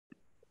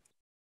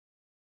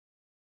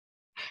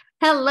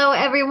Hello,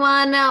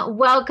 everyone.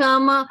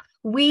 Welcome.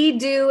 We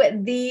do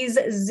these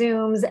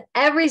Zooms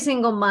every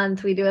single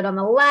month. We do it on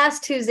the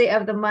last Tuesday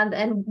of the month,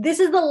 and this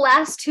is the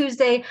last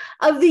Tuesday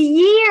of the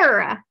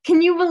year.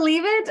 Can you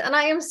believe it? And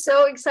I am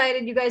so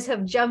excited you guys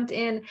have jumped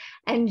in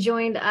and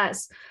joined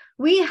us.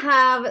 We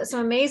have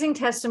some amazing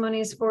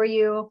testimonies for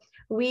you.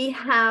 We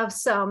have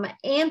some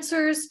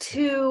answers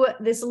to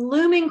this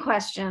looming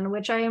question,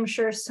 which I am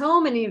sure so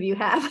many of you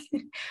have.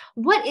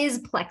 What is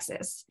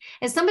PLEXUS?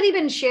 Has somebody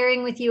been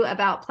sharing with you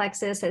about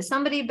PLEXUS? Has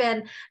somebody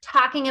been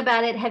talking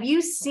about it? Have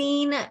you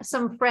seen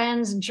some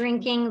friends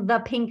drinking the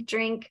pink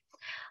drink?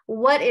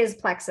 What is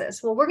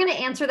PLEXUS? Well, we're going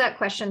to answer that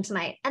question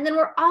tonight. And then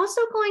we're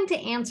also going to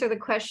answer the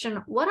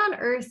question, what on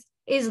earth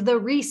is the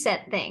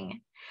reset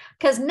thing?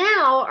 Because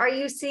now, are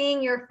you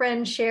seeing your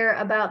friend share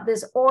about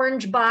this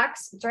orange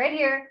box? It's right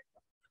here.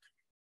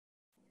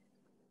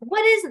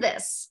 What is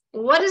this?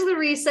 What is the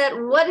reset?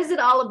 What is it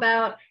all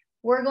about?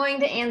 We're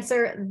going to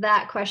answer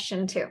that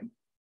question too.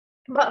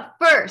 But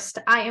first,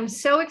 I am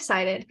so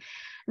excited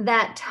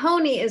that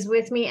Tony is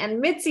with me and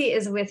Mitzi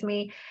is with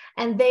me,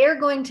 and they are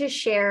going to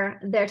share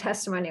their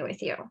testimony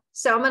with you.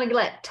 So I'm going to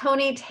let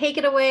Tony take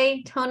it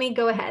away. Tony,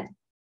 go ahead.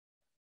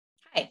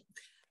 Hi.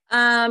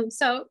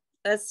 So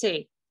let's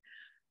see.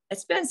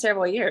 It's been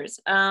several years.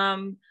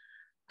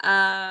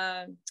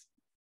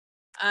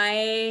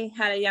 I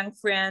had a young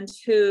friend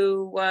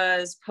who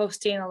was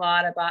posting a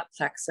lot about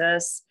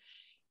PLEXUS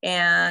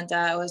and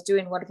was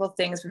doing wonderful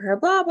things for her,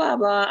 blah, blah,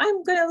 blah.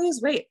 I'm going to lose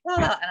weight, blah,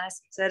 blah. And I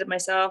said to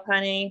myself,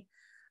 honey,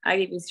 I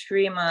give you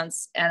 3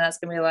 months and that's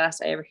going to be the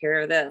last I ever hear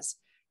of this,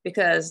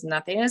 because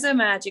nothing is a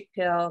magic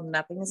pill.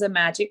 Nothing is a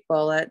magic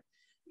bullet.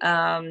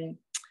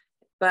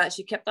 But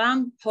she kept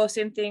on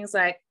posting things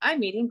like,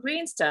 I'm eating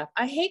green stuff.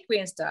 I hate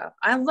green stuff.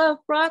 I love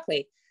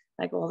broccoli.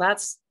 Like, well,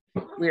 that's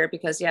weird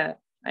because, yeah,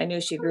 I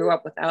knew she grew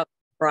up without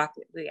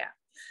broccoli. Yeah,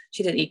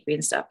 she didn't eat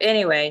green stuff.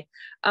 Anyway,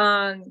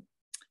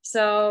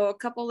 so a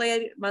couple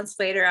months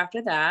later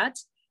after that,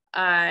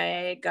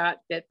 I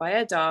got bit by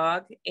a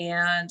dog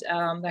and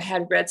I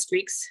had red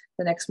streaks.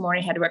 The next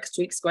morning, I had red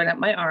streaks going up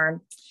my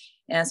arm.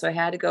 And so I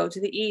had to go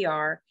to the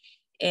ER.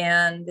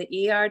 And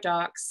the ER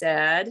doc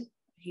said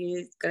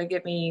he's going to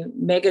give me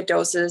mega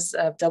doses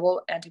of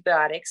double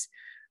antibiotics.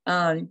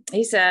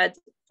 He said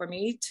for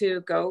me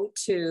to go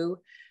to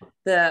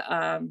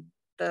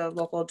the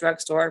local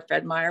drugstore,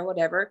 Fred Meyer,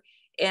 whatever,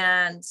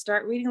 and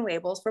start reading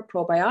labels for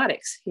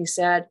probiotics. He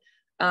said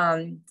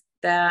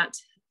that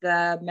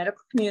the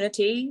medical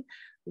community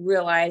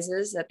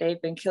realizes that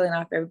they've been killing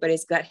off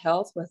everybody's gut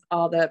health with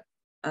all the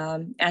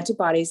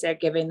antibodies they're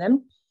giving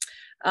them.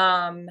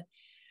 And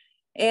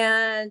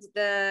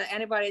the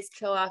antibodies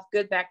kill off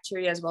good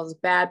bacteria as well as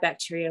bad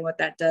bacteria. And what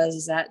that does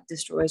is that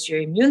destroys your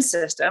immune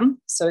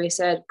system. So he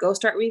said, go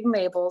start reading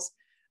labels,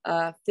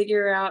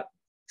 figure out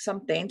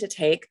something to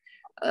take.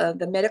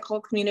 The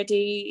medical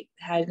community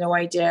had no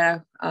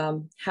idea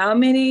how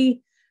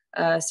many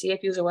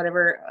CFUs or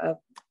whatever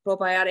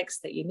probiotics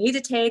that you need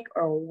to take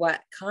or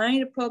what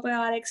kind of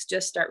probiotics.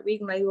 Just start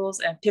reading labels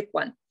and pick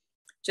one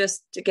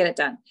just to get it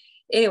done.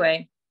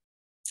 Anyway,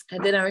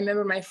 and then I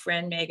remember my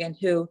friend Megan,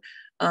 who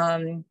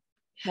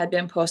had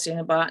been posting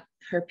about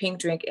her pink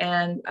drink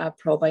and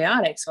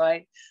probiotics. So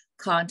I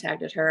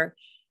contacted her,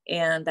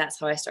 and that's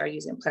how I started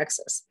using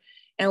PLEXUS.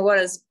 And what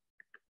has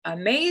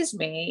amazed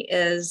me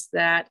is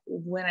that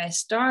when I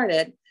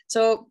started,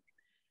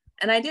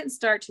 and I didn't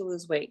start to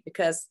lose weight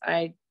because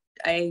I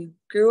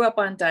grew up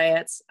on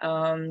diets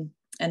and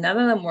none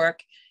of them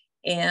work.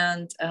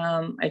 And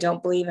I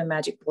don't believe in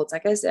magic bullets,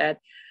 like I said.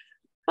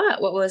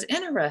 But what was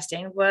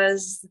interesting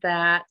was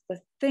that the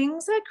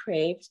things I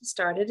craved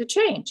started to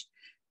change.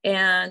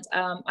 And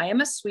I am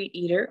a sweet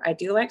eater. I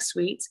do like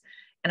sweets,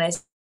 and I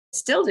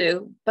still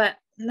do, but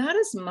not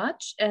as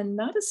much and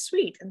not as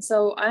sweet. And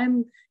so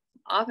I'm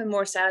often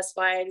more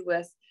satisfied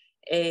with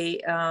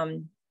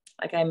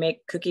like I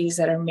make cookies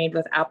that are made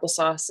with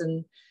applesauce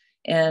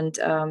and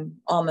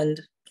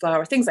almond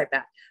flour, things like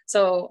that.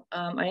 So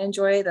I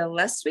enjoy the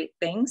less sweet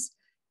things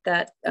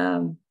that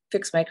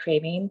fix my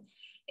craving.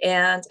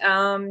 And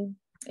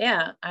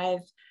yeah,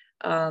 I've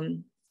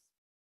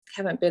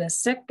haven't been as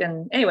sick.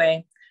 And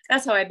anyway,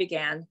 that's how I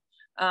began.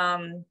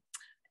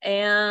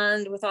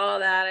 And with all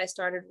of that, I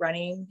started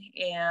running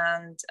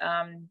and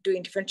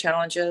doing different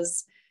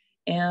challenges.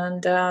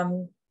 And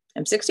I'm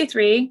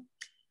 63.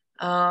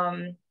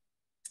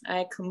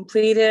 I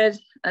completed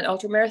an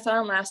ultra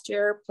marathon last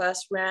year,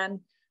 plus ran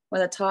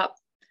one of the top,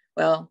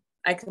 well,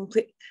 I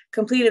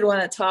completed one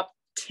of the top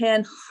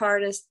 10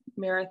 hardest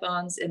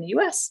marathons in the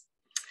US.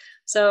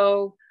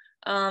 So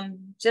I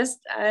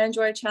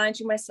enjoy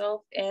challenging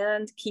myself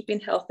and keeping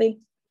healthy.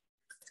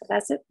 So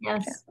that's it.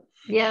 Yes.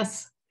 Yeah.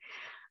 Yes.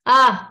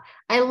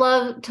 I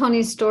love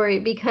Tony's story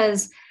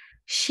because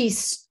she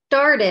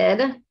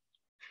started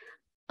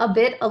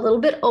a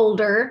little bit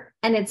older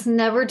and it's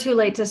never too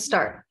late to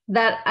start.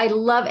 That I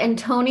love. And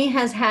Tony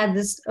has had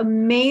this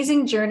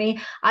amazing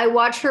journey. I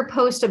watch her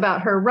post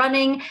about her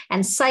running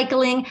and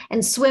cycling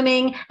and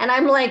swimming. And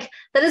I'm like,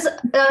 that is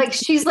like,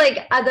 she's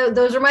like,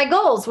 those are my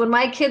goals. When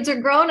my kids are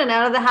grown and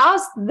out of the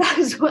house, that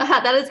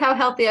is how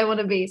healthy I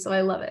want to be. So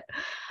I love it.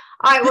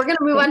 All right, we're going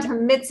to move on to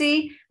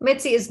Mitzi.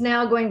 Mitzi is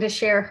now going to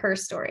share her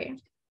story.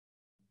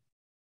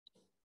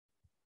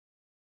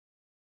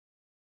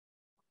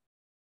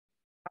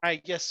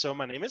 Hi, yes. So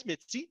my name is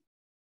Mitzi,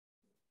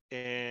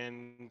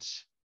 and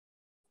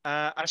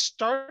I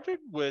started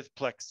with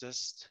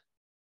PLEXUS,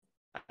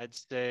 I'd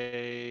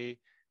say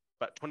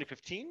about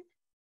 2015.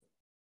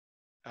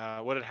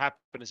 What had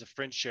happened is a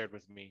friend shared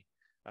with me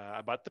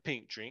about the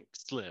pink drink,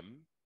 Slim.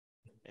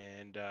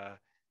 And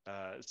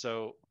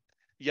so,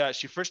 yeah,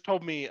 she first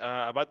told me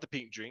about the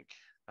pink drink.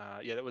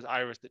 Yeah, that was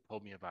Iris that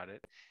told me about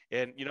it.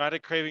 And, I had a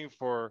craving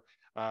for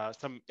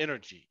some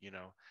energy,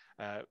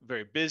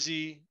 very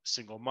busy,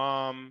 single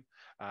mom.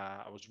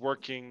 I was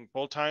working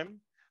full time.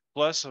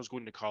 Plus, I was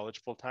going to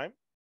college full time.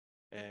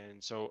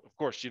 And so, of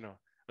course, I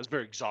was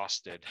very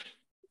exhausted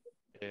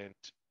and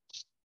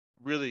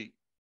really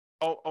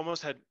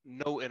almost had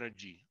no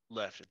energy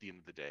left at the end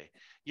of the day.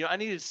 I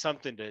needed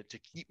something to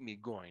keep me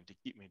going, to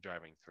keep me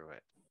driving through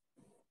it.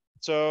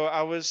 So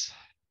I was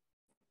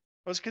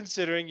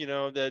considering,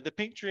 the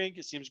pink drink.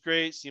 It seems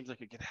great. Seems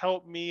like it could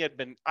help me. I'd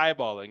been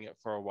eyeballing it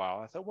for a while.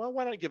 I thought, well,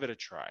 why not give it a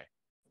try?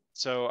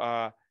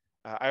 So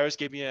Iris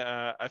gave me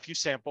a few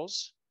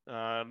samples,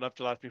 enough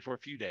to last me for a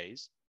few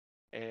days.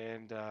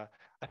 And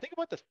I think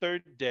about the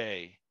third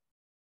day,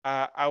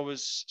 I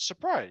was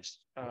surprised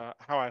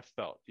how I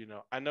felt.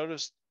 I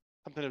noticed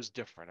something that was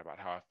different about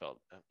how I felt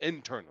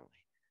internally.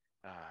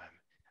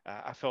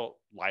 I felt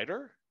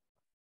lighter,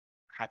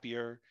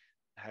 happier,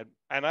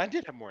 and I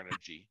did have more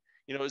energy.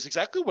 It was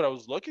exactly what I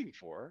was looking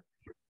for.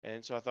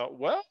 And so I thought,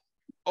 well,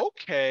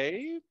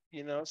 okay,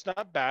 it's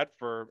not bad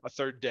for a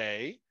third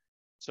day.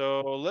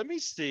 So let me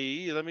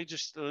see. Let me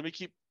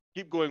keep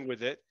going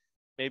with it.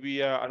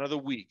 Maybe another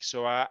week.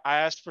 So I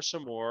asked for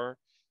some more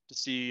to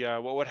see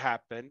what would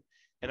happen.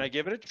 And I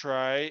gave it a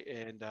try.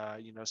 And,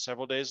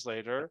 several days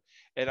later,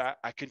 and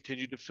I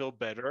continued to feel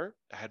better.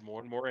 I had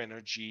more and more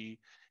energy.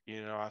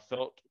 I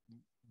felt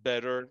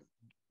better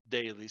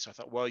daily. So I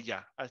thought, well,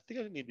 yeah, I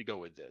think I need to go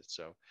with this.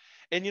 So,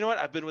 and you know what?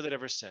 I've been with it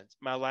ever since.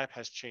 My life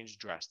has changed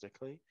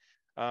drastically.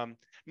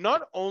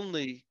 Not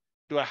only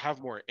do I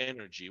have more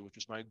energy, which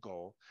was my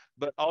goal,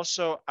 but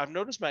also I've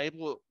noticed my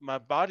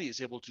body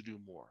is able to do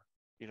more,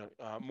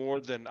 more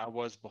than I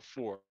was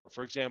before.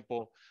 For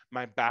example,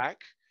 my back,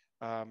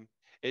 I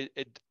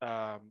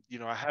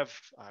have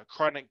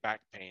chronic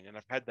back pain, and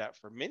I've had that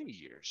for many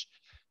years.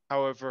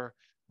 However,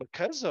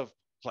 because of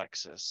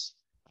PLEXUS,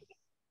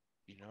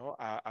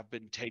 I've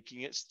been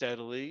taking it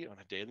steadily on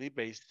a daily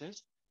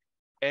basis,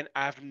 and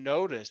I've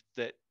noticed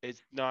that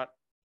it's not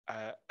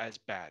as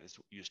bad as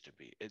it used to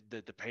be.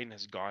 The pain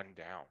has gone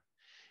down,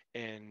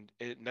 and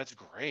that's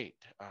great.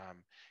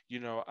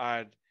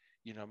 My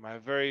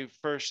very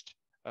first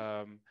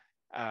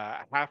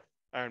half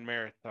Iron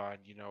marathon,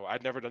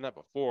 I'd never done that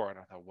before, and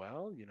I thought,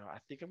 well, I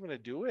think I'm going to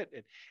do it,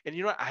 and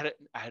I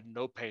had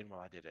no pain while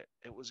I did it.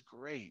 It was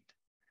great.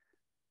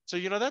 So,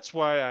 that's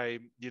why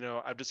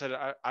I've decided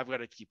I've got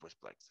to keep with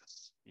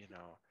PLEXUS.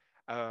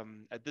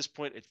 At this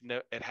point,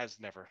 it has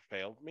never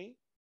failed me.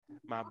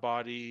 My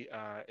body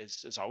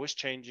is always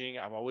changing.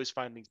 I'm always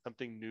finding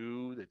something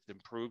new that's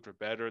improved or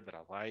better that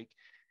I like.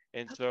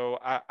 And so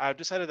I've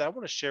decided that I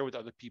want to share with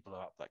other people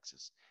about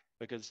PLEXUS,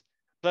 because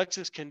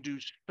PLEXUS can do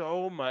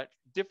so much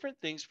different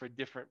things for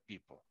different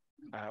people.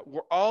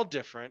 We're all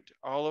different.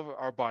 All of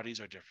our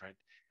bodies are different,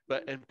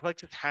 and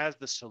PLEXUS has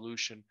the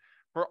solution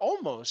for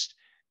almost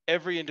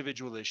every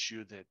individual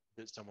issue that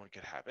someone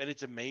could have. And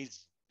it's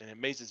amazing, and it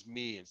amazes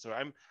me. And so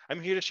I'm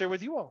here to share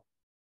with you all.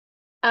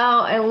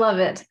 Oh, I love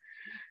it.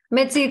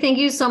 Mitzi, thank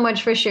you so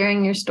much for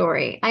sharing your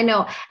story. I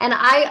know. And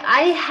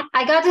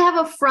I got to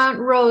have a front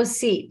row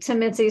seat to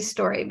Mitzi's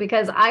story,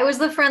 because I was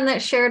the friend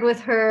that shared with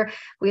her.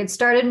 We had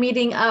started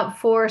meeting up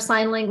for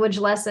sign language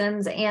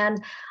lessons,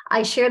 and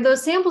I shared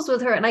those samples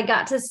with her, and I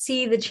got to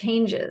see the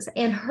changes,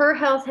 and her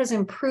health has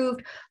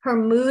improved. Her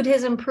mood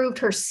has improved.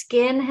 Her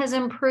skin has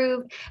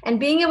improved. And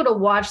being able to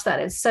watch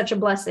that is such a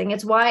blessing.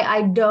 It's why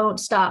I don't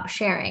stop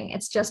sharing.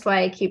 It's just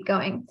why I keep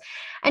going.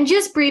 And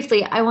just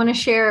briefly, I want to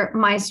share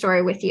my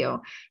story with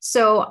you.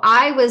 So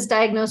I was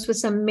diagnosed with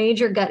some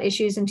major gut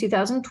issues in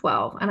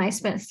 2012, and I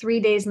spent 3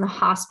 days in the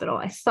hospital.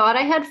 I thought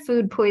I had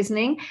food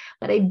poisoning,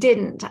 but I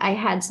didn't. I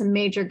had some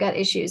major gut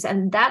issues,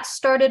 and that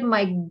started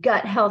my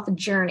gut health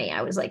journey.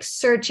 I was like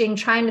searching,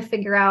 trying to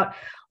figure out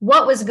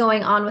what was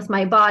going on with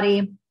my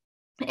body.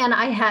 And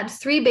I had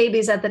 3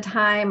 babies at the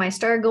time. I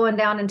started going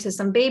down into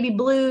some baby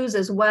blues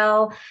as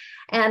well.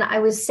 And I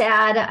was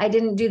sad. I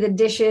didn't do the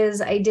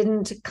dishes. I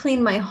didn't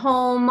clean my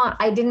home.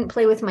 I didn't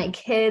play with my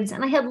kids.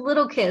 And I had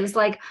little kids.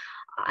 Like,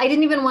 I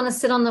didn't even want to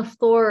sit on the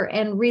floor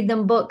and read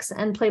them books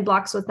and play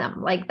blocks with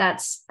them. Like,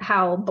 that's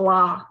how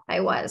blah I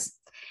was.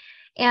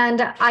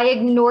 And I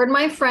ignored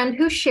my friend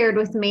who shared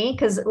with me,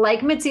 because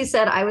like Mitzi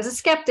said, I was a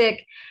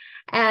skeptic.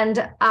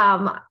 And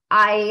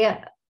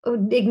I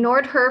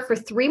ignored her for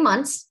 3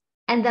 months.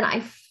 And then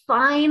I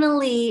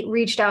finally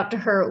reached out to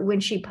her when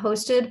she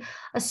posted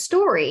a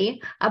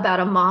story about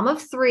a mom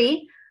of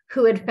 3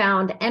 who had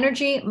found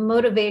energy,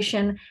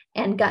 motivation,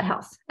 and gut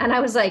health. And I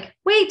was like,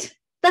 wait,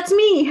 that's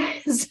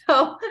me.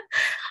 So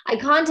I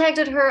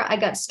contacted her, I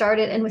got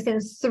started, and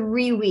within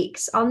 3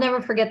 weeks, I'll never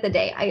forget the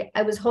day.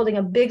 I was holding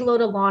a big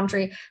load of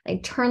laundry. I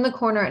turned the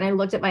corner and I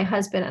looked at my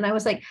husband and I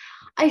was like,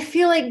 I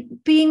feel like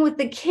being with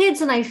the kids,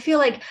 and I feel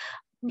like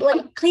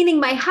cleaning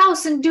my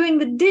house and doing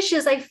the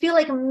dishes. I feel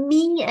like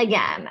me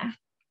again.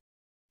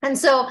 And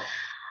so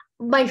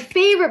my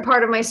favorite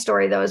part of my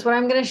story, though, is what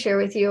I'm going to share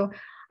with you,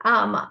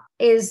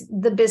 is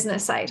the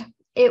business side.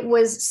 It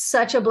was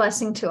such a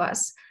blessing to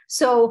us.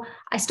 So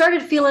I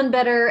started feeling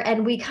better,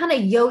 and we kind of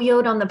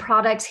yo-yoed on the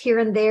products here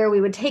and there. We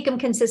would take them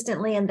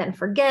consistently and then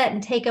forget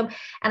and take them.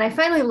 And I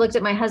finally looked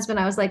at my husband.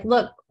 I was like,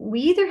 look, we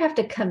either have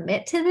to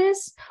commit to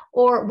this,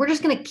 or we're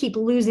just going to keep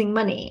losing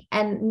money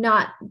and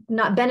not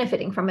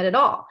benefiting from it at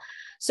all.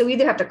 So we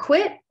either have to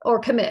quit or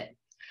commit.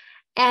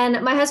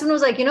 And my husband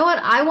was like, you know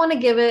what? I want to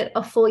give it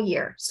a full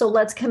year. So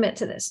let's commit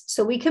to this.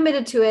 So we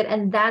committed to it.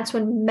 And that's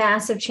when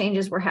massive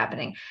changes were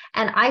happening.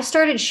 And I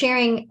started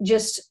sharing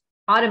just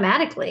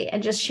automatically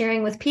and just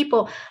sharing with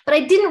people, but I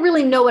didn't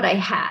really know what I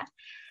had.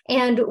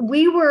 And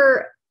we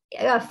were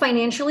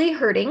financially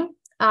hurting.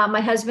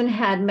 My husband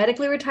had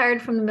medically retired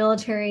from the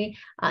military.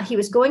 He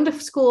was going to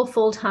school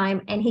full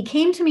time. And he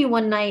came to me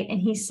one night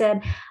and he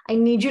said, I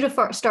need you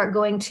to start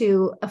going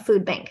to a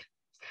food bank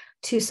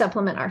to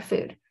supplement our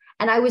food.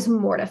 And I was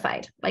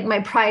mortified. Like,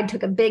 my pride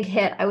took a big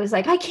hit. I was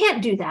like, I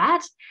can't do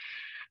that.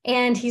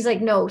 And he's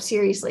like, no,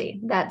 seriously,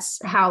 that's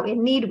how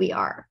in need we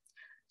are.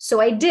 So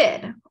I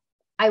did.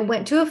 I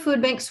went to a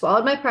food bank,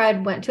 swallowed my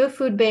pride, went to a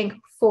food bank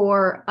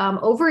for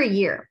over a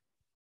year.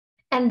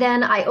 And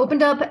then I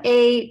opened up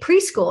a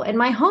preschool in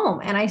my home,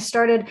 and I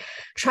started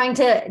trying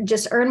to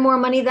just earn more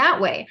money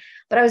that way.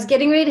 But I was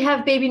getting ready to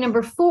have baby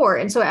number 4.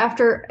 And so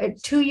after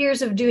 2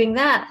 years of doing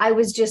that, I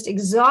was just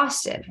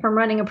exhausted from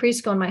running a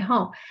preschool in my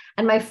home.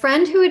 And my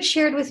friend who had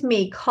shared with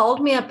me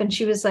called me up and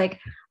she was like,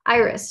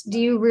 Iris, do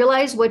you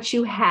realize what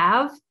you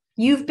have?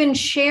 You've been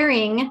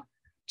sharing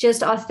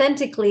just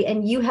authentically,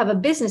 and you have a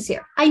business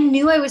here. I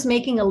knew I was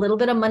making a little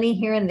bit of money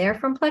here and there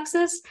from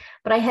PLEXUS,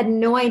 but I had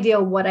no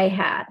idea what I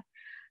had.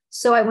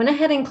 So I went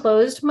ahead and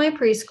closed my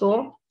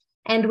preschool.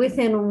 And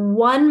within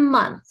 1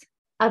 month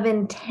of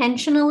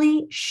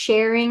intentionally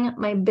sharing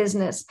my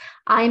business,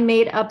 I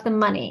made up the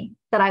money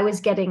that I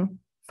was getting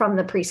from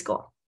the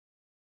preschool.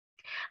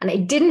 And I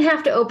didn't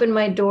have to open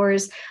my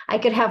doors. I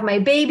could have my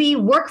baby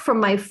work from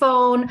my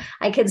phone.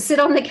 I could sit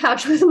on the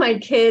couch with my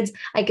kids.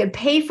 I could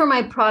pay for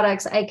my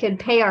products. I could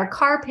pay our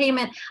car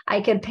payment.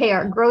 I could pay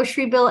our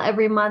grocery bill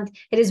every month.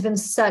 It has been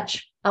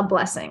such a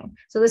blessing.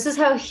 So this is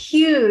how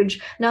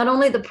huge not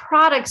only the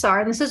products are,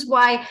 and this is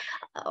why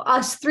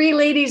us 3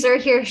 ladies are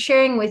here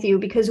sharing with you,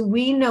 because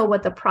we know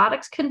what the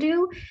products can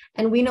do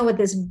and we know what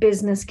this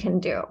business can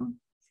do.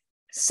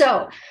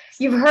 So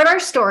you've heard our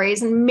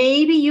stories, and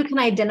maybe you can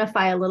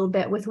identify a little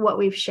bit with what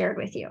we've shared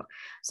with you.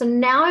 So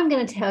now I'm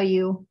going to tell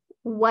you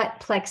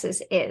what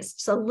PLEXUS is,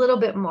 just a little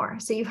bit more.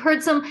 So you've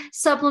heard some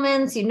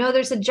supplements, you know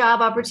there's a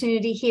job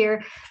opportunity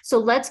here. So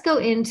let's go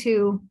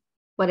into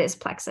what is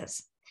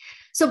PLEXUS.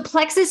 So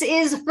PLEXUS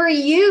is for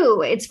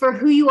you. It's for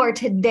who you are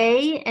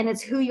today, and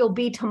it's who you'll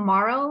be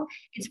tomorrow.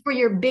 It's for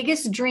your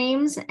biggest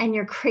dreams and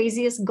your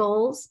craziest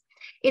goals.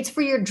 It's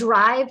for your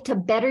drive to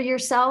better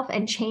yourself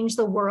and change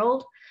the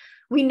world.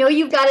 We know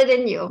you've got it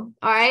in you,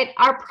 all right?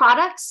 Our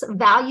products,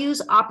 values,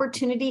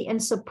 opportunity,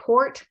 and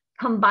support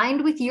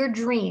combined with your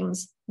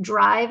dreams,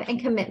 drive, and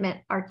commitment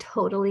are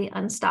totally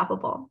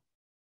unstoppable.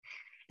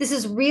 This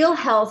is real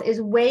health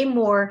is way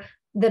more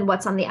than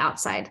what's on the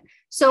outside.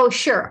 So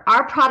sure,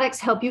 our products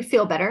help you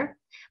feel better,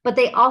 but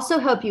they also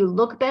help you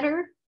look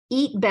better,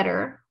 eat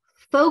better,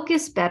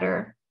 focus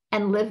better,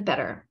 and live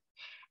better.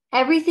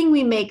 Everything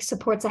we make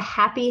supports a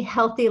happy,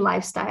 healthy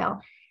lifestyle,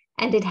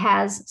 and it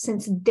has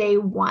since day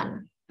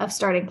 1 of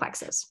starting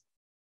PLEXUS.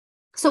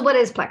 So what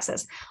is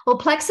PLEXUS? Well,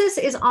 PLEXUS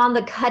is on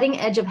the cutting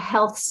edge of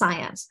health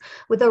science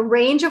with a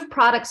range of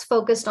products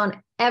focused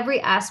on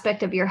every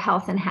aspect of your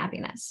health and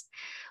happiness.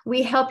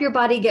 We help your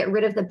body get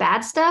rid of the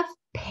bad stuff,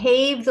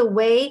 pave the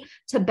way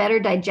to better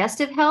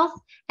digestive health,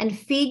 and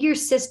feed your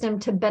system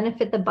to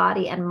benefit the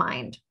body and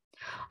mind.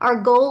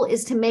 Our goal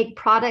is to make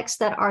products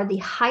that are the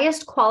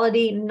highest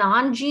quality,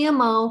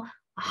 non-GMO,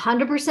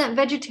 100%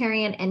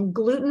 vegetarian, and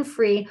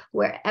gluten-free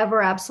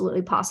wherever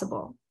absolutely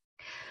possible.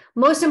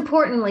 Most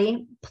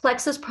importantly,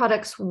 PLEXUS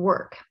products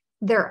work.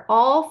 They're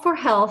all for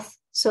health,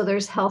 so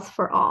there's health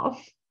for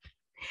all.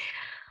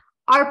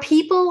 Our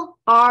people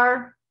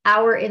are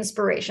our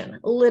inspiration,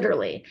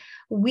 literally.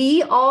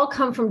 We all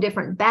come from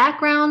different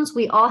backgrounds.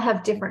 We all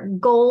have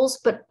different goals,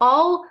 but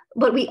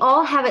we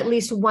all have at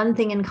least one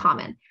thing in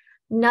common.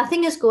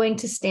 Nothing is going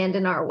to stand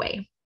in our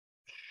way.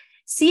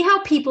 See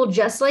how people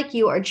just like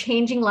you are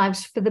changing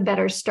lives for the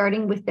better,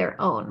 starting with their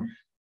own.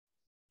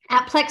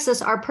 At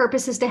Plexus, our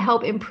purpose is to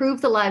help improve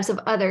the lives of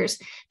others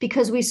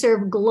because we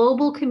serve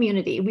global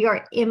community. We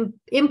are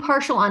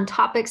impartial on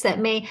topics that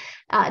may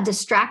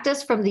distract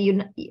us from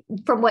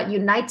what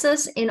unites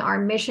us in our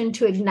mission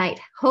to ignite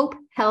hope,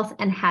 health,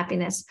 and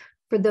happiness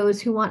for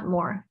those who want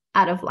more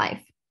out of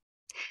life.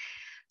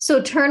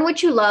 So turn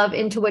what you love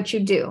into what you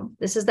do.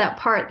 This is that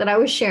part that I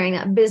was sharing,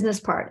 that business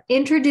part.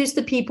 Introduce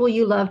the people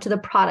you love to the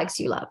products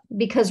you love,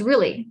 because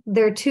really,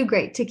 they're too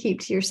great to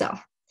keep to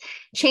yourself.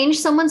 Change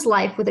someone's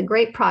life with a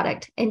great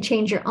product and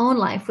change your own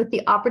life with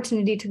the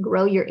opportunity to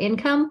grow your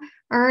income,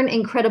 earn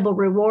incredible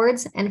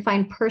rewards, and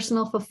find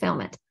personal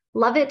fulfillment.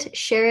 Love it,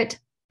 share it,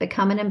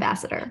 become an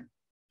ambassador.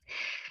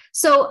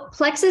 So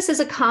Plexus is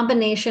a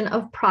combination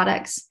of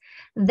products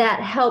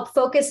that help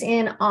focus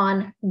in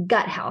on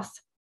gut health.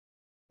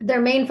 Their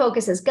main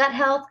focus is gut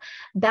health,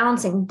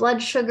 balancing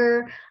blood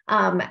sugar.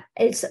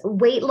 It's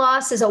weight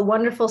loss is a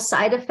wonderful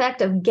side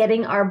effect of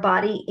getting our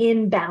body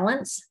in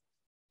balance.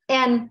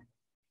 And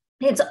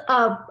it's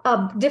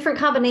a different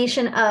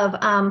combination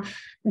of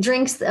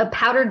drinks,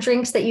 powdered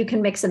drinks that you can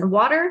mix in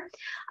water.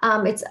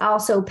 It's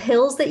also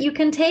pills that you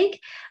can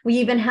take. We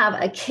even have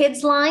a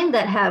kids line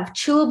that have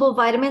chewable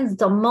vitamins.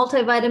 It's a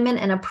multivitamin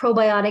and a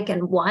probiotic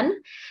in one.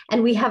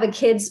 And we have a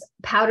kids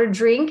powdered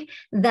drink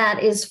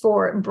that is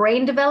for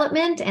brain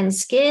development and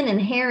skin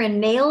and hair and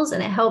nails,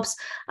 and it helps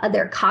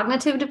their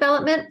cognitive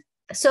development.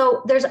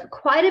 So there's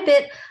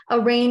quite a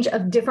range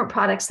of different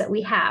products that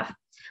we have.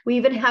 We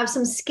even have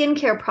some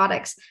skincare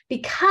products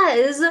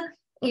because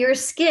your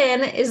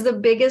skin is the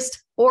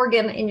biggest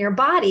organ in your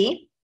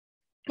body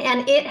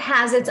and it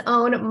has its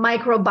own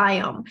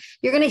microbiome.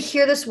 You're going to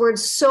hear this word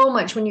so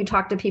much when you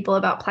talk to people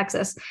about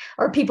Plexus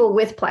or people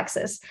with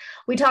Plexus.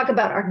 We talk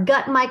about our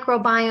gut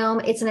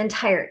microbiome. It's an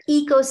entire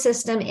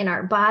ecosystem in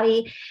our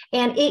body,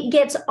 and it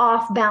gets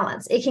off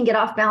balance. It can get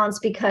off balance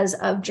because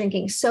of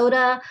drinking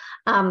soda,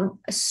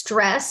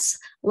 stress,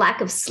 lack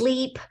of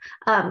sleep,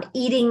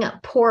 eating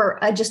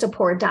just a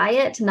poor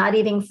diet, not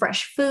eating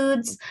fresh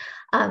foods,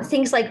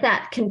 things like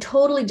that can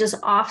totally just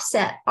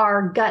offset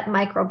our gut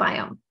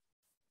microbiome.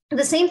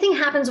 The same thing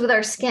happens with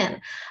our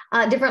skin.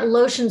 Different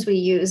lotions we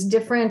use,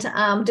 different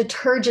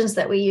detergents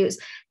that we use,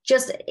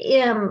 just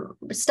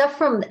stuff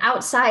from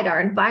outside our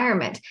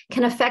environment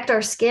can affect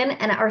our skin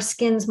and our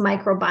skin's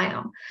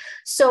microbiome.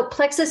 So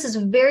Plexus is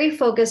very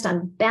focused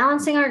on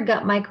balancing our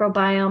gut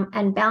microbiome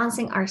and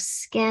balancing our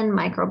skin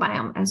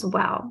microbiome as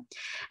well.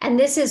 And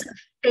this is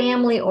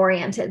family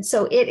oriented.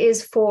 So it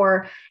is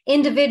for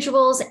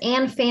individuals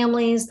and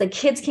families. The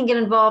kids can get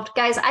involved.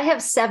 Guys, I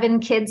have 7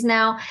 kids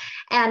now,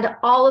 and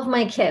all of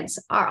my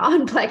kids are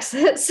on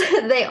Plexus.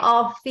 They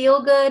all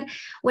feel good.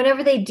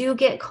 Whenever they do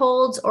get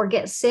colds or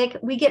get sick,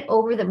 we get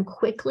over them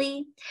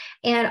quickly.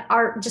 And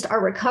our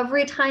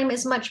recovery time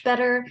is much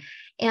better.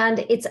 And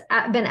it's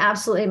been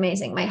absolutely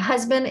amazing. My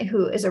husband,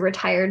 who is a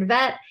retired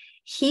vet,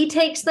 he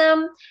takes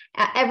them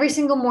every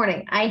single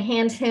morning. I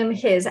hand him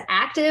his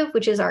Active,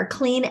 which is our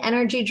clean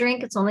energy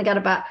drink. It's only got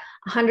about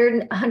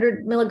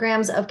 100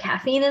 milligrams of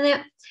caffeine in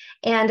it.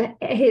 And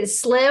his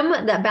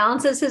Slim that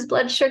balances his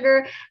blood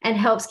sugar and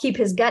helps keep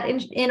his gut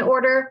in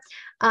order.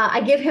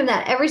 I give him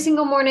that every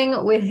single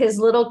morning with his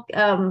little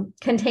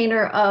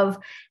container of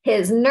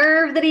his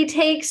Nerve that he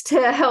takes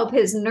to help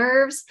his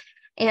nerves.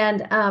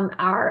 And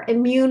our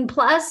Immune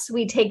Plus,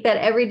 we take that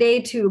every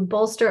day to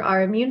bolster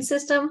our immune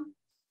system.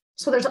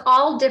 So there's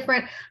all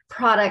different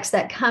products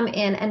that come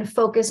in and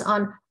focus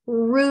on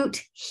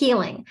root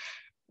healing.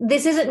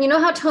 This isn't, you know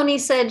how Tony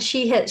said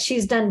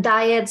she's done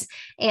diets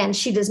and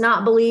she does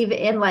not believe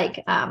in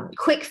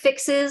quick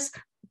fixes.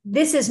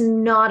 This is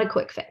not a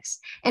quick fix.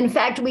 In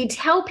fact, we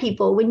tell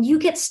people when you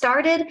get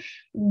started,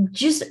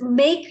 just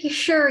make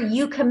sure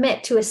you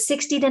commit to a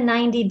 60 to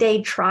 90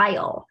 day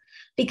trial,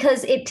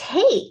 because it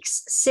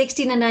takes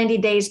 60 to 90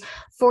 days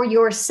for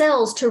your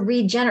cells to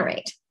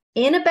regenerate.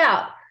 In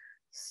about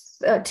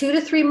 2 to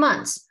 3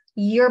 months,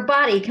 your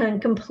body can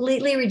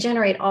completely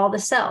regenerate all the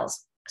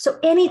cells. So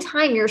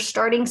anytime you're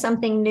starting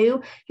something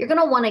new, you're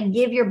going to want to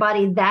give your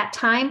body that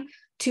time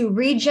to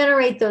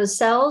regenerate those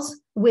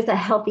cells with a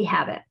healthy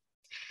habit.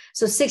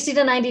 So 60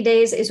 to 90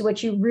 days is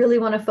what you really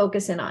want to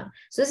focus in on.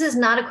 So this is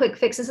not a quick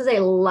fix. This is a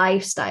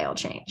lifestyle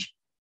change.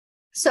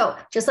 So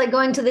just like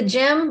going to the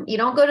gym, you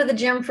don't go to the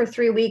gym for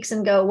 3 weeks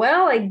and go,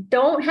 well, I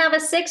don't have a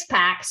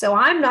 6-pack, so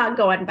I'm not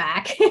going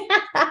back,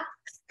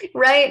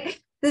 right?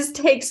 This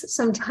takes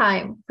some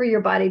time for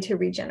your body to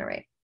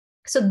regenerate.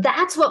 So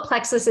that's what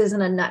Plexus is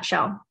in a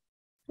nutshell.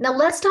 Now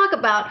let's talk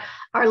about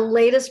our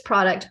latest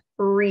product,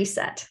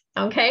 Reset.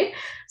 Okay,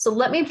 so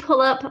let me pull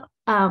up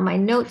my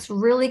notes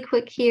really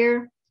quick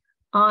here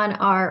on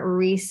our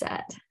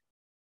Reset.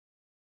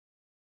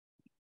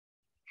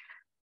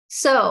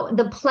 So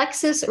the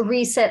Plexus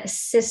Reset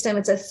system,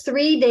 it's a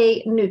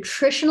 3-day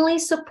nutritionally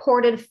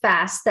supported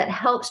fast that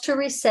helps to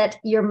reset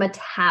your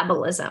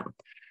metabolism.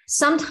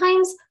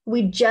 Sometimes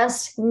we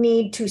just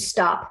need to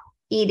stop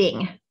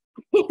eating.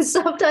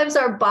 Sometimes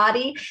our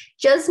body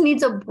just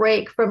needs a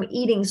break from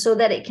eating so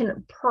that it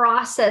can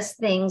process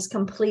things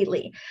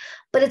completely.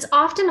 But it's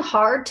often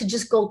hard to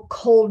just go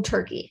cold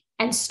turkey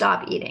and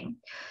stop eating.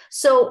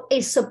 So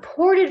a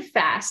supported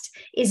fast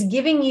is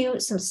giving you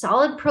some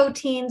solid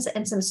proteins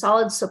and some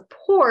solid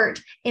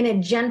support in a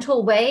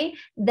gentle way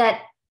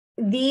that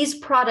these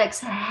products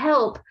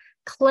help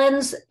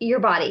cleanse your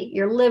body,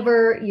 your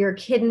liver, your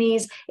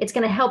kidneys. It's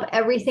going to help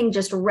everything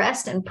just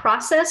rest and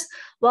process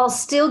while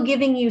still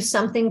giving you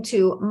something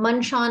to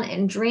munch on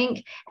and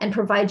drink and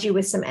provide you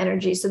with some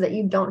energy so that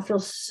you don't feel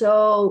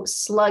so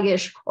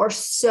sluggish or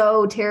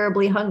so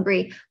terribly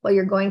hungry while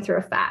you're going through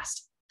a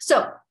fast.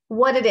 So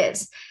what it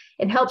is,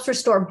 it helps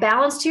restore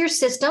balance to your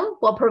system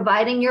while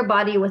providing your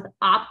body with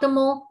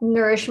optimal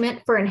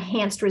nourishment for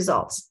enhanced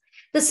results.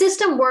 The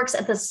system works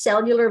at the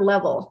cellular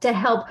level to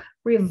help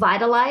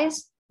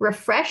revitalize,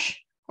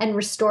 refresh, and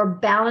restore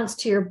balance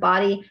to your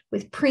body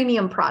with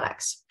premium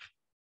products.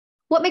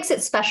 What makes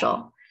it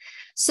special?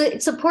 So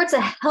it supports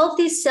a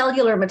healthy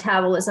cellular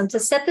metabolism to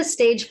set the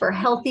stage for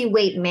healthy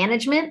weight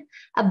management,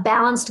 a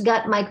balanced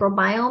gut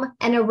microbiome,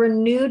 and a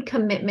renewed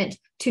commitment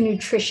to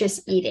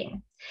nutritious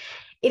eating.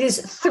 It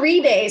is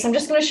 3 days. I'm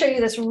just going to show you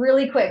this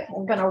really quick.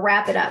 I'm going to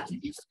wrap it up.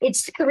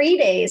 It's 3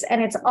 days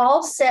and it's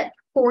all set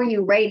for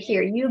you right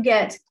here. You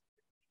get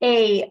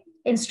a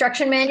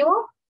instruction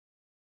manual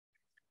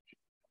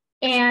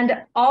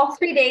and all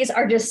 3 days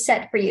are just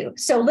set for you.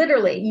 So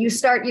literally you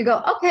start, you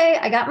go, okay,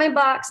 I got my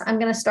box. I'm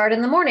going to start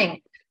in the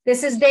morning.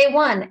 This is day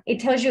 1.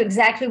 It tells you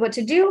exactly what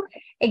to do,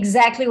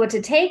 exactly what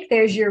to take.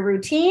 There's your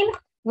routine.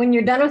 When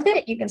you're done with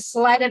it, you can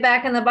slide it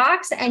back in the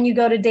box and you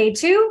go to day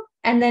 2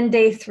 and then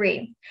day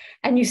 3.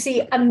 And you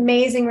see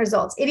amazing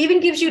results. It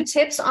even gives you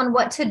tips on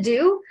what to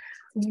do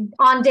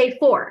on day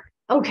 4.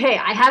 Okay,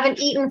 I haven't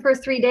eaten for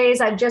 3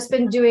 days. I've just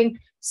been doing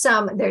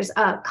there's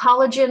a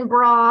collagen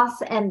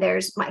broth and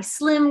there's my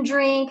slim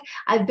drink.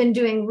 I've been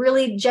doing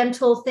really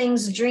gentle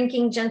things,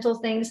 drinking gentle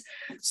things.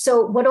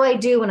 So what do I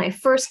do when I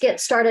first get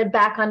started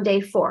back on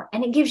day 4?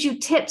 And it gives you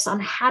tips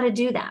on how to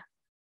do that.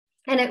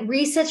 And it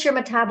resets your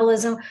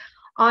metabolism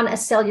on a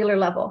cellular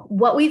level.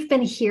 What we've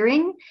been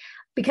hearing,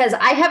 because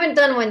I haven't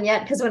done one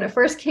yet, because when it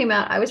first came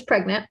out, I was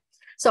pregnant.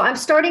 So I'm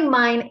starting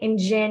mine in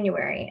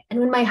January. And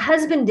when my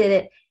husband did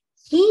it,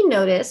 he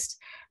noticed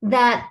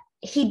that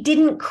he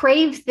didn't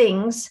crave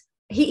things.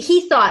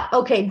 He thought,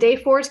 okay, day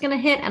 4 is going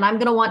to hit and I'm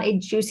going to want a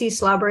juicy,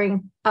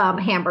 slobbering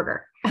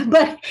hamburger.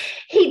 But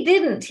he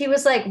didn't. He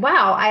was like,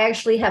 wow, I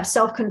actually have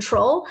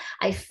self-control.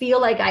 I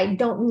feel like I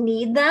don't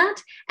need that.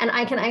 And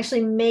I can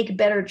actually make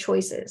better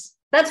choices.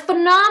 That's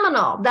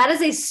phenomenal. That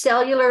is a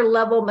cellular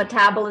level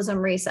metabolism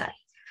reset.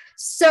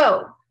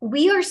 So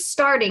we are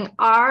starting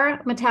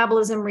our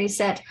metabolism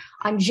reset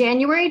on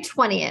January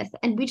 20th.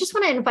 And we just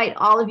want to invite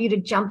all of you to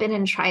jump in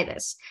and try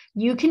this.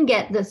 You can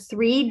get the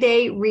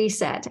 3-day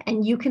reset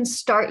and you can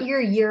start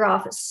your year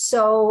off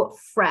so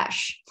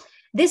fresh.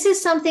 This is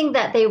something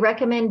that they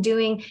recommend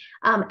doing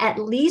at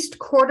least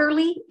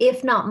quarterly,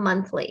 if not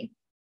monthly.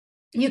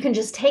 You can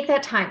just take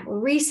that time,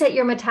 reset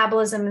your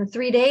metabolism in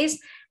 3 days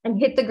and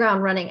hit the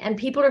ground running. And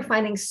people are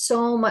finding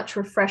so much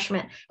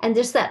refreshment and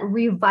just that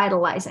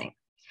revitalizing.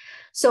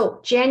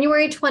 So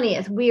January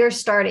 20th, we are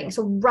starting.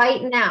 So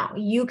right now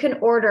you can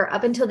order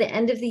up until the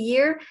end of the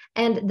year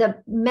and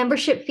the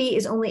membership fee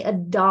is only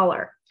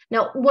 $1.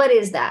 Now, what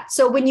is that?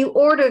 So when you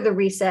order the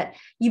reset,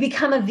 you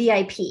become a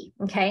VIP,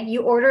 okay?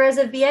 You order as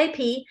a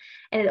VIP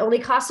and it only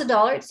costs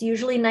 $1. It's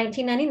usually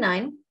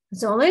 $19.99.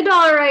 It's only $1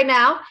 right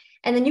now.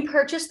 And then you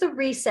purchase the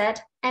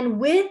reset. And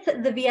with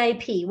the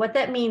VIP, what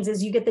that means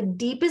is you get the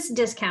deepest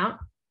discount.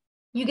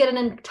 You get an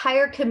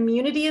entire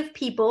community of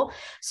people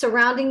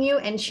surrounding you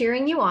and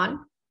cheering you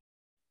on.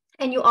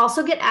 And you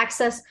also get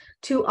access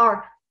to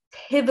our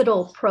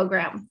pivotal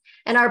program.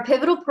 And our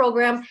pivotal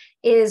program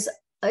is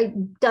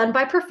done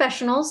by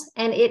professionals,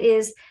 and it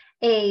is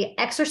an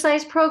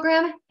exercise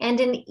program and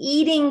an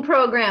eating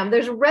program.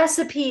 There's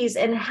recipes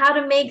and how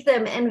to make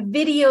them and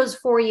videos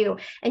for you.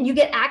 And you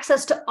get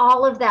access to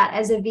all of that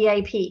as a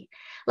VIP.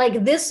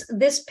 Like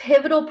this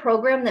pivotal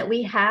program that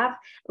we have,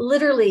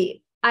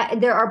 literally,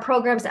 there are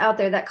programs out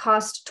there that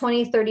cost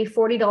 $20, $30,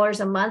 $40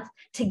 a month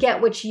to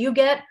get what you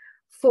get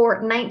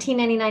for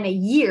 $19.99 a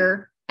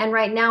year. And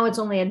right now it's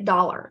only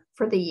 $1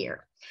 for the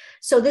year.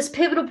 So this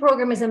pivotal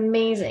program is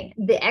amazing.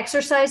 The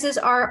exercises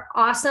are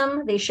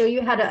awesome. They show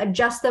you how to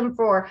adjust them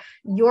for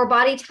your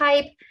body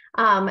type.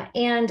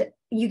 And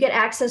you get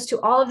access to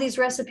all of these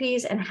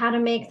recipes and how to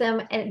make them.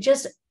 And it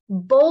just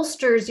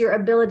bolsters your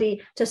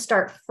ability to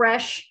start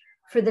fresh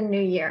for the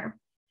new year.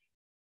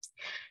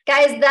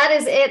 Guys, that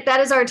is it. That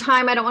is our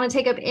time. I don't want to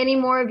take up any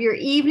more of your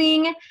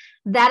evening.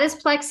 That is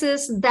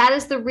Plexus. That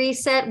is the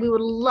reset. We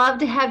would love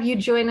to have you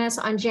join us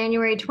on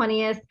January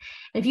 20th.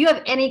 If you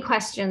have any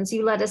questions,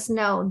 you let us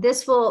know.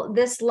 This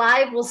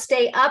live will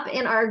stay up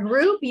in our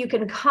group. You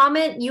can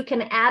comment, you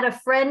can add a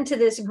friend to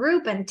this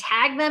group and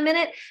tag them in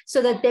it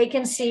so that they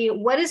can see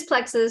what is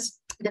Plexus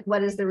and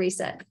what is the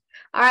reset.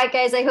 All right,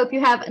 guys, I hope you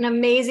have an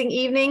amazing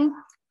evening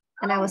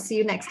and I will see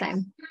you next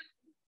time.